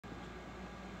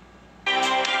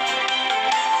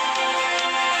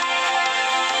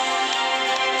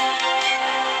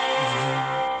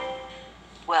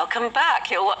Welcome back.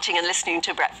 You're watching and listening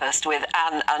to Breakfast with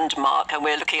Anne and Mark, and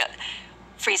we're looking at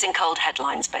freezing cold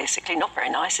headlines, basically. Not very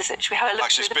nice, is it? Should we have a look?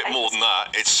 Actually, it's a bit more than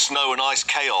that. It's snow and ice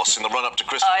chaos in the run-up to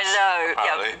Christmas. I know,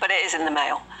 apparently. yeah, but it is in the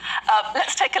mail.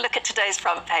 Let's take a look at today's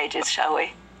front pages, shall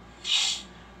we?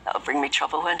 That'll bring me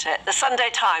trouble, won't it? The Sunday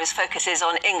Times focuses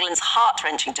on England's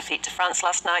heart-wrenching defeat to France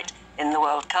last night in the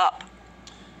World Cup.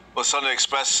 Well, Sunday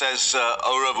Express says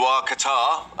au revoir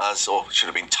Qatar, or it should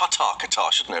have been Tatar Qatar,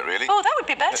 shouldn't it, really? Oh, that would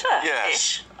be better.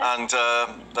 Yes, and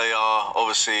they are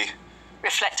obviously...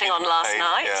 reflecting on last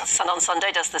night. Yeah. Sun on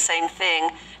Sunday does the same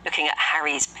thing, looking at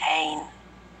Harry's pain.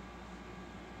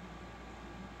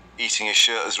 Eating his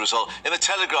shirt as a result. In the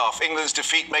Telegraph, England's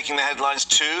defeat making the headlines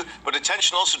too, but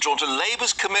attention also drawn to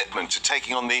Labour's commitment to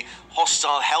taking on the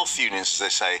hostile health unions, as they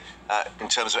say, in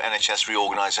terms of NHS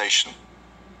reorganisation.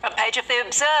 Front page of The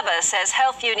Observer says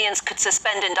health unions could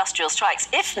suspend industrial strikes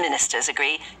if ministers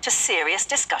agree to serious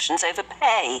discussions over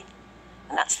pay.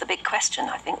 And that's the big question,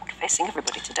 I think, facing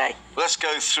everybody today. Let's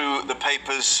go through the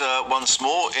papers once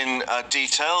more in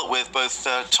detail with both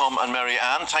Tom and Mary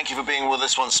Ann. Thank you for being with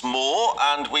us once more.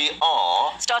 And we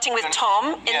are... starting with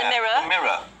Tom in the Mirror. The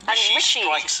Mirror. And Rishi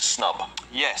strikes snub.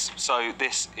 Yes, so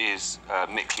this is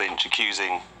Mick Lynch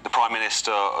accusing the Prime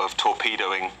Minister of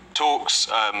torpedoing talks.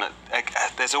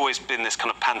 There's always been this kind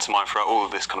of pantomime throughout all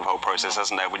of this kind of whole process,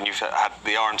 hasn't there? When you've had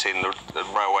the RT and the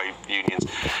railway unions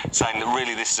saying that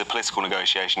really this is a political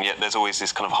negotiation, yet there's always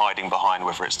this kind of hiding behind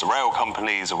whether it's the rail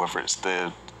companies or whether it's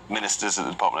the ministers at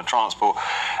the Department of Transport,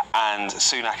 and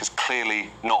Sunak is clearly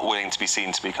not willing to be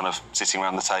seen to be kind of sitting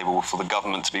around the table for the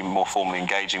government to be more formally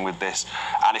engaging with this,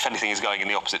 and if anything is going in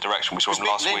the opposite direction, which was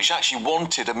last week. Lynch actually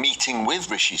wanted a meeting with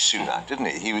Rishi Sunak, didn't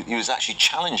he? He was actually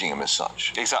challenging him as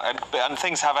such. Exactly, and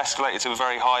things have escalated to a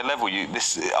very high level.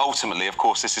 Ultimately, of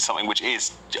course, this is something which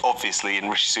is obviously in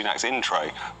Rishi Sunak's in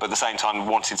tray, but at the same time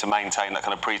wanting to maintain that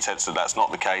kind of pretense that that's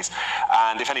not the case,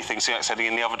 and if anything, Sunak's heading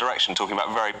in the other direction, talking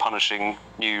about very punishing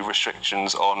new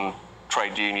restrictions on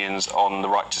trade unions, on the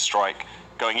right to strike,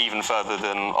 going even further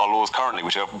than our laws currently,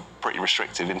 which are pretty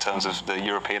restrictive in terms of the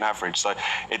European average. So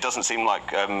it doesn't seem like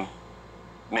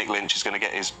Mick Lynch is going to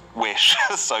get his wish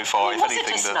so far. Was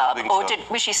it a snub, or did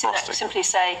Rishi Sunak simply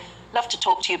say, love to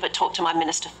talk to you, but talk to my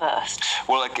minister first?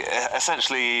 Well,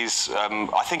 essentially,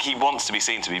 I think he wants to be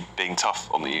seen to be being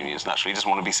tough on the unions, naturally. He doesn't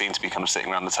want to be seen to be kind of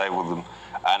sitting around the table with them.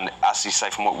 And as you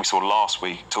say, from what we saw last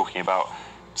week, talking about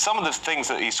some of the things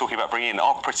that he's talking about bringing in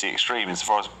are pretty extreme as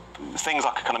far as things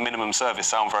like a kind of minimum service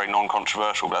sound very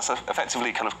non-controversial, but that's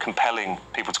effectively kind of compelling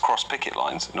people to cross picket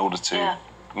lines in order to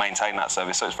maintain that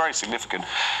service. So it's very significant.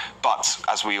 But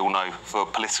as we all know, for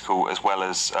political as well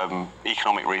as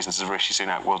economic reasons, as Rishi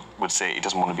Sunak would see it, he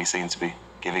doesn't want to be seen to be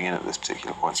giving in at this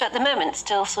particular point. So at the moment,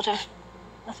 still sort of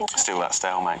nothing's still that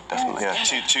stalemate, definitely. Yeah,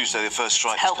 Tuesday, the first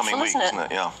strike is coming week, isn't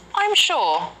it? Yeah. I'm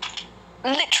sure.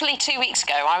 Literally 2 weeks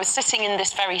ago, I was sitting in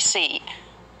this very seat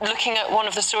looking at one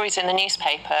of the stories in the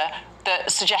newspaper that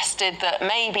suggested that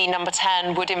maybe Number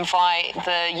 10 would invite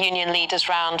the union leaders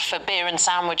round for beer and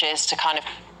sandwiches to kind of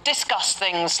discuss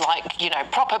things like, you know,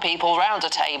 proper people round a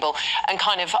table, and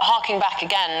kind of harking back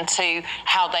again to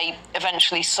how they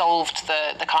eventually solved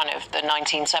the kind of the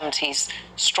 1970s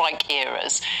strike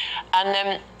eras.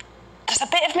 And there's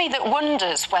a bit of me that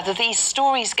wonders whether these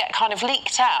stories get kind of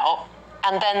leaked out,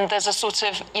 and then there's a sort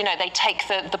of, you know, they take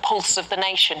the pulse of the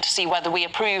nation to see whether we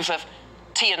approve of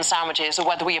tea and sandwiches, or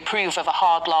whether we approve of a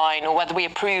hard line, or whether we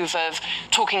approve of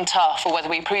talking tough, or whether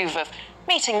we approve of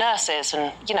meeting nurses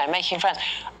and, you know, making friends.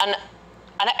 And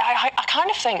I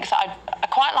kind of think that I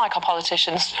quite like our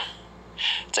politicians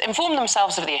to inform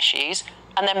themselves of the issues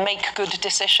and then make good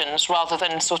decisions rather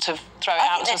than sort of throw it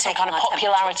out to some kind of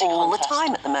popularity all contest. the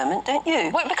time at the moment, don't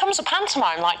you? Well, it becomes a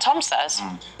pantomime, like Tom says.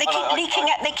 They keep leaking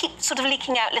out. They keep sort of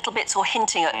leaking out little bits or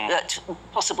hinting at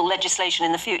possible legislation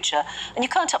in the future, and you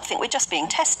can't help but think we're just being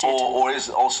tested. Or is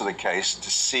it also the case to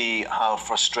see how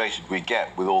frustrated we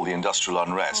get with all the industrial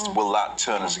unrest? Will that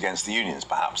turn us against the unions?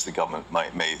 Perhaps the government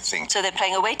may think. So they're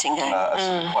playing a waiting game.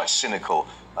 Quite cynical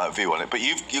view on it. But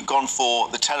you've gone for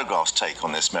the Telegraph's take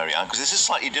on this, Mary Ann, because this is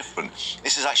slightly different.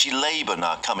 This is actually Labour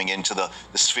now coming into the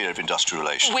sphere of industrial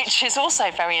relations. Which is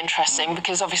also very interesting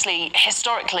because obviously,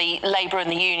 historically, Labour and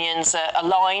the unions are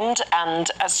aligned and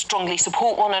strongly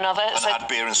support one another. And had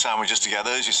beer and sandwiches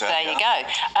together, as you said. There you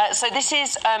go. So this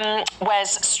is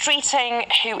Wes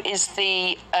Streeting, who is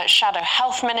the Shadow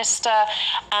Health Minister,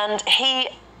 and he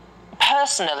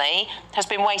personally has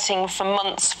been waiting for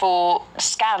months for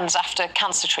scans after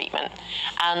cancer treatment,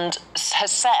 and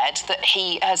has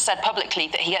said publicly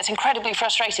that he gets incredibly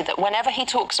frustrated that whenever he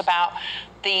talks about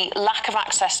the lack of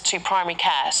access to primary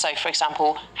care, so for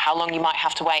example, how long you might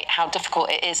have to wait, how difficult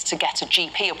it is to get a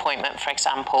GP appointment, for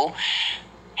example,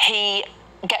 he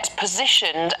gets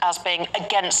positioned as being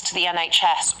against the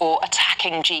NHS or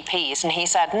attacking GPs. And he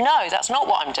said, no, that's not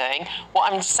what I'm doing.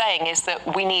 What I'm saying is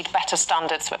that we need better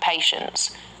standards for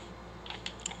patients.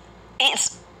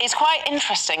 It's quite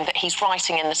interesting that he's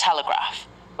writing in the Telegraph,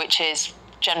 which is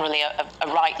generally a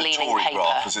right-leaning paper.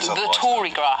 The Tory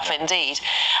graph, indeed.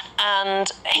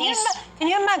 And Can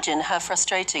you imagine how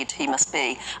frustrated he must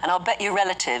be? And I'll bet your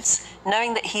relatives,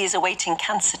 knowing that he is awaiting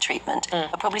cancer treatment,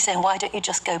 are probably saying, why don't you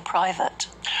just go private?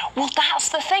 Well, that's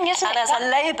the thing, isn't it? And as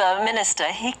a Labour minister,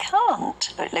 he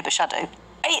can't. Labour shadow.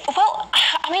 Well,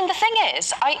 I mean, the thing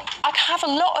is, I have a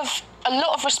lot of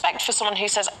respect for someone who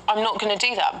says, I'm not going to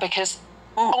do that, because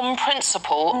on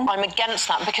principle, I'm against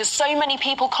that, because so many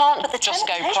people can't just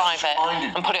go private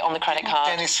and put it on the credit card.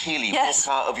 Dennis Healy walked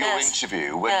out of your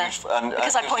interview when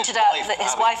because I pointed out that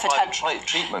his wife had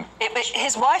treatment.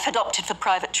 His wife had opted for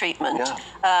private treatment,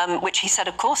 which he said,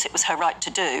 of course, it was her right to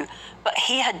do. But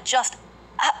he had just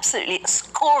absolutely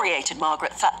excoriated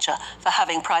Margaret Thatcher for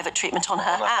having private treatment on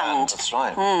her hand. That's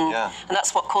right. Yeah. And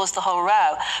that's what caused the whole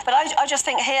row. But I just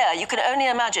think here, you can only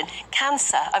imagine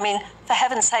cancer. I mean, for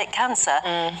heaven's sake, cancer.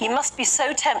 He must be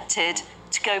so tempted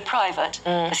to go private,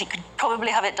 because he could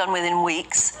probably have it done within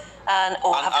weeks.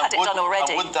 Or have had it done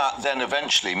already. And would that then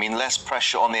eventually mean less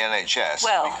pressure on the NHS?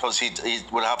 Well, because he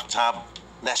would have to have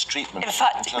less treatment. In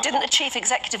fact, didn't the chief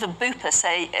executive of Bupa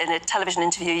say in a television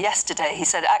interview yesterday, he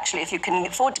said, actually, if you can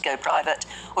afford to go private,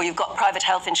 or you've got private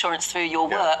health insurance through your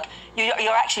work,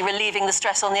 you're actually relieving the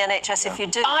stress on the NHS if you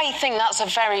do. I think that's a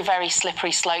very, very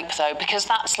slippery slope, though, because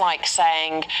that's like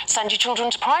saying, send your children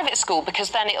to private school,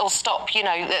 because then it'll stop, you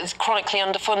know, the chronically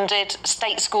underfunded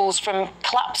state schools from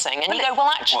collapsing. And you go, well,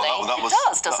 actually, it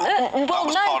does, doesn't it? Well, that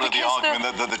was part of the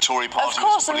argument that the Tory party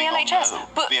was putting on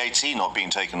VAT not being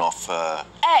taken off.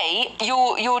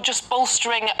 You're just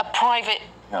bolstering a private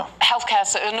healthcare,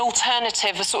 so an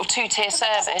alternative, a sort of two-tier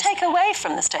service. It doesn't take away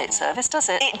from the state service, does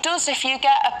it? It does if you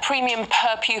get a premium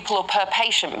per pupil or per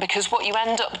patient, because what you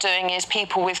end up doing is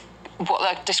people with what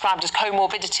are described as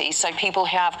comorbidities, so people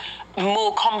who have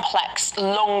more complex,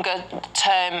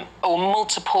 longer-term or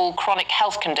multiple chronic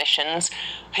health conditions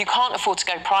who can't afford to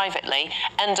go privately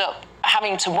end up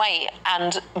having to wait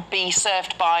and be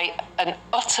served by an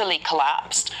utterly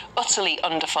collapsed, utterly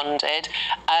underfunded,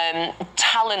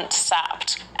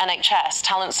 talent-sapped NHS,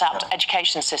 talent-sapped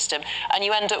education system, and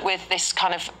you end up with this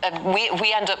kind of...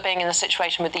 we end up being in the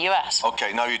situation with the US.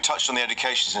 OK, now you touched on the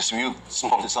education system. You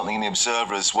spotted something in The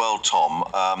Observer as well, Tom,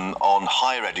 on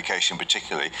higher education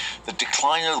particularly, the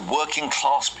decline of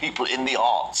working-class people in the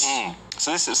arts.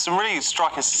 So this is some really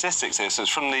striking statistics here. So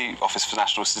it's from the Office for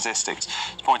National Statistics.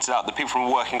 It's pointed out that people from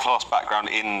a working class background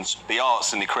in the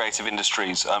arts and the creative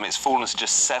industries, it's fallen to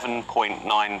just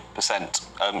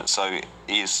 7.9%. So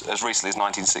as recently as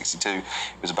 1962, it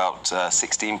was about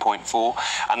 16.4.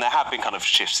 And there have been kind of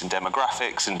shifts in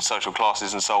demographics and social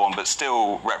classes and so on, but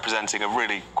still representing a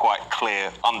really quite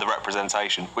clear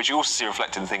underrepresentation, which you also see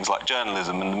reflected in things like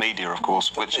journalism and the media, of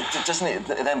course. Which doesn't it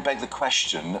then beg the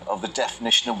question of the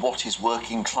definition of what is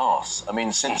working class? I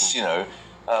mean, since, you know,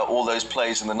 all those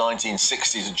plays in the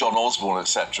 1960s of John Osborne,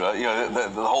 etc., you know,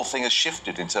 the whole thing has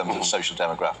shifted in terms of social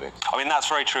demographics. I mean, that's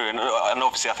very true, and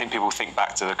obviously I think people think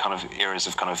back to the kind of eras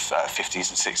of kind of 50s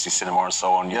and 60s cinema and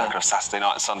so on, you know, kind of Saturday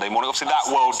night and Sunday morning. Obviously that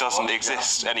world doesn't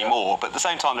exist anymore, but at the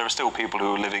same time there are still people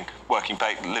who are living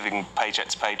paycheck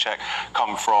to paycheck,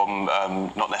 come from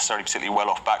not necessarily particularly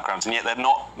well-off backgrounds, and yet they're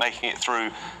not making it through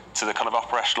to the kind of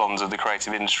upper echelons of the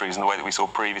creative industries in the way that we saw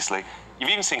previously. You've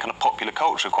even seen kind of popular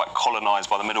culture quite colonised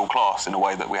by the middle class in a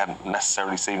way that we hadn't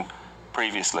necessarily seen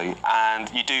previously. And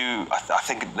you do, I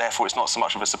think, therefore, it's not so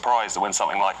much of a surprise that when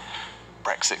something like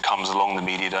Brexit comes along, the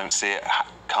media don't see it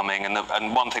coming.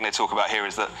 And one thing they talk about here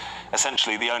is that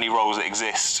essentially the only roles that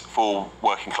exist for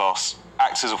working class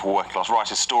actors or for working class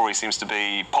writers' story seems to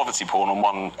be poverty porn on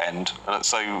one end.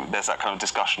 So there's that kind of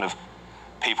discussion of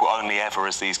people only ever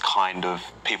as these kind of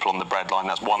people on the breadline.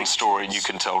 That's one story you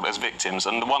can tell as victims.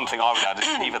 And the one thing I would add is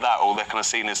either that or they're kind of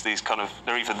seen as these kind of,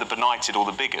 they're either the benighted or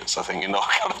the bigots, I think, in our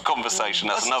kind of conversation.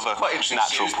 That's another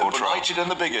natural portrayal. The benighted and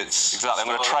the bigots. Exactly, I'm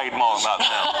going to trademark that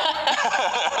now.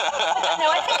 No,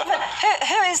 I think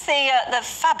who is the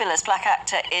fabulous black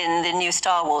actor in the new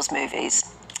Star Wars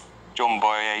movies? John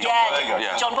Boyega.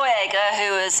 Yeah, John Boyega,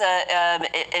 who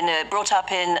was brought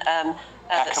up in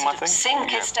Peckham, I think.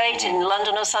 Sink Estate in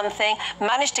London or something,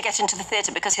 managed to get into the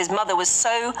theatre because his mother was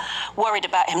so worried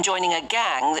about him joining a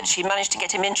gang that she managed to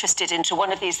get him interested into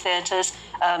one of these theatres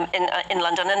in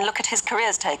London, and look at his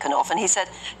career's taken off. And he said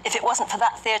if it wasn't for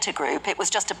that theatre group, it was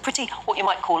just a pretty, what you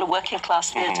might call a working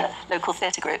class theatre, local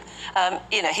theatre group,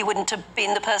 you know, he wouldn't have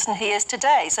been the person he is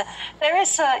today. So there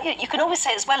is, you can always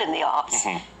say as well in the arts,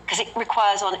 because it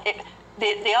requires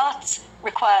the arts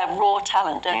require raw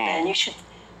talent, don't they? And you should,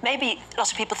 maybe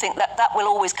lots of people think that will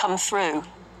always come through.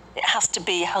 It has to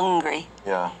be hungry.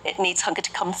 Yeah. It needs hunger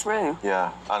to come through.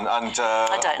 Yeah, and I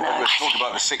don't know. We're talking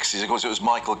about the 60s. Of course, it was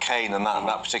Michael Caine and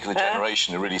that particular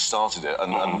generation who really started it,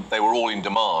 and they were all in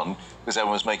demand because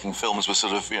everyone was making films with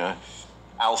sort of, you know,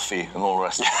 Alfie and all the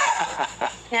rest of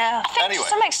it. Yeah. I think to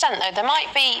some extent, though, there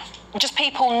might be just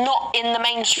people not in the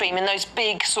mainstream, in those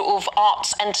big sort of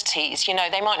arts entities. You know,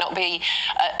 they might not be,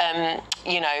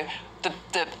 you know,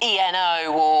 the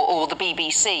ENO or the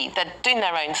BBC. They're doing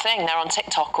their own thing. They're on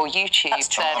TikTok or YouTube. That's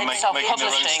true. They're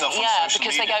self-publishing. Yeah,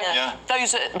 because they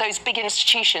go. Those big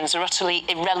institutions are utterly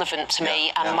irrelevant to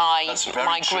me and my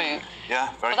group.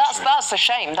 Yeah, very but true. that's a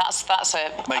shame. That's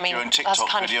a. Make your own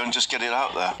TikTok video and just get it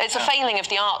out there. It's a failing of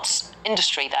the arts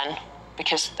industry then,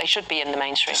 because they should be in the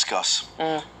mainstream. Discuss.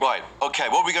 Right, OK,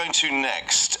 what are we going to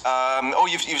next?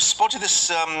 You've spotted this,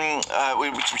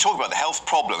 we talked about the health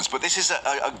problems, but this is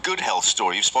a good health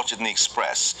story you've spotted in the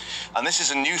Express, and this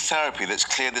is a new therapy that's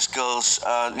cleared this girl's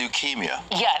leukemia.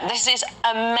 Yeah, this is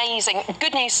amazing.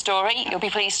 Good news story, you'll be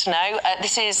pleased to know.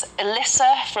 This is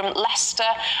Alyssa from Leicester,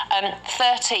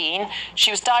 13.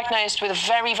 She was diagnosed with a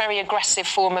very, very aggressive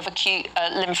form of acute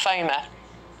lymphoma.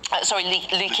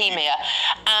 Leukemia,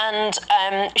 and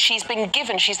she's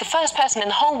the first person in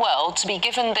the whole world to be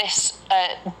given this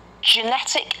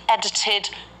genetic edited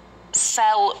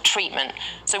cell treatment.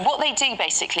 So what they do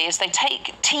basically is they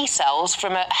take T cells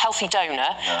from a healthy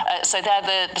donor, so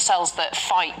they're the cells that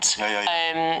fight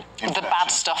the bad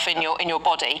stuff in your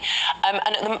body,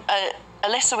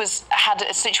 Alyssa had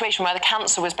a situation where the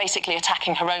cancer was basically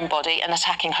attacking her own body and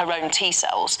attacking her own T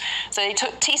cells. So they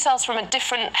took T cells from a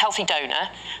different healthy donor,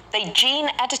 they gene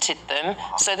edited them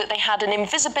so that they had an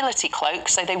invisibility cloak,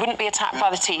 so they wouldn't be attacked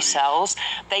by the T cells,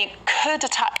 they could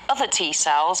attack other T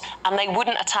cells, and they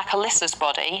wouldn't attack Alyssa's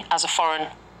body as a foreign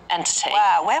entity.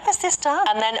 Wow, where was this done?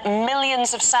 And then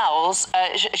millions of cells,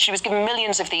 she was given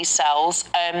millions of these cells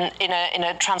in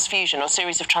a transfusion or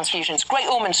series of transfusions. Great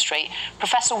Ormond Street.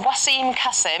 Professor Wasim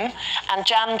Kasim and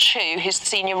Jan Chu, who's the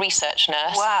senior research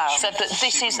nurse, said that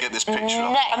this is get this picture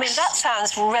up. I mean, that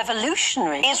sounds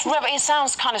revolutionary. It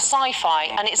sounds kind of sci-fi,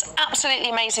 and it's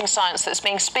absolutely amazing science that's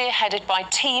being spearheaded by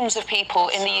teams of people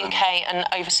in the UK and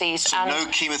overseas. So no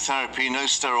chemotherapy, no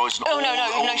steroids.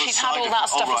 No, she's had all that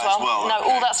stuff as well. No,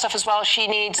 all that stuff as well. She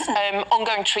needs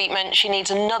ongoing treatment. She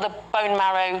needs another bone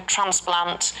marrow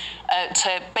transplant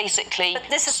to basically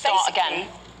start again.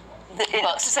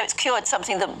 So it's cured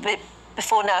something that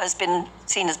before now has been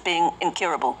seen as being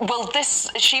incurable. Well,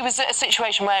 she was at a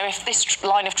situation where if this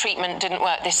line of treatment didn't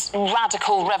work, this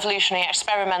radical, revolutionary,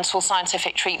 experimental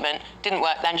scientific treatment didn't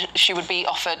work, then she would be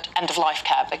offered end-of-life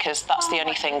care, because that's the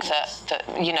only thing that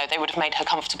you know, they would have made her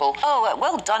comfortable. Oh,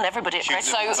 well done, everybody at Great.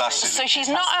 So she's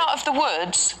not out of the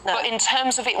woods, but in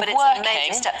terms of it working, it's a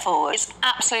major step forward. It's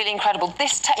absolutely incredible.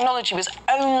 This technology was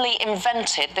only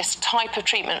invented, this type of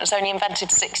treatment was only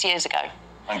invented 6 years ago.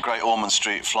 And Great Ormond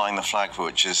Street flying the flag for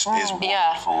which is wonderful.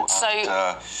 Yeah. So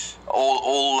and,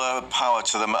 all power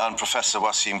to them, and Professor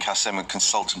Wasim Kasim, a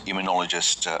consultant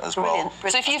immunologist as well.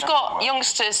 So if you've got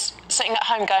youngsters sitting at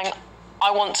home going,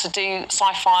 I want to do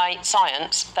sci-fi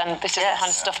science, then this is the kind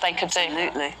of stuff they could do.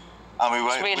 Absolutely. And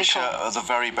we wish her the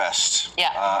very best.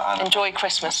 Yeah, and enjoy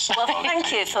Christmas. Well,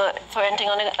 thank you for ending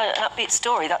on an upbeat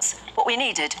story. That's what we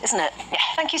needed, isn't it? Yeah.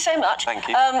 Thank you so much. Thank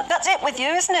you. That's it with you,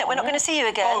 isn't it? We're not going to see you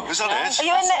again. Oh, is that it? Are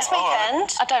you in next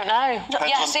weekend? I don't know.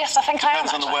 Yes, I think I am.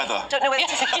 Depends on the weather. Don't know whether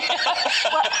to...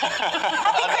 Well,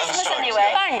 happy Christmas anyway.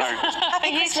 Thanks.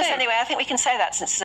 Happy Christmas anyway. I think we can say that since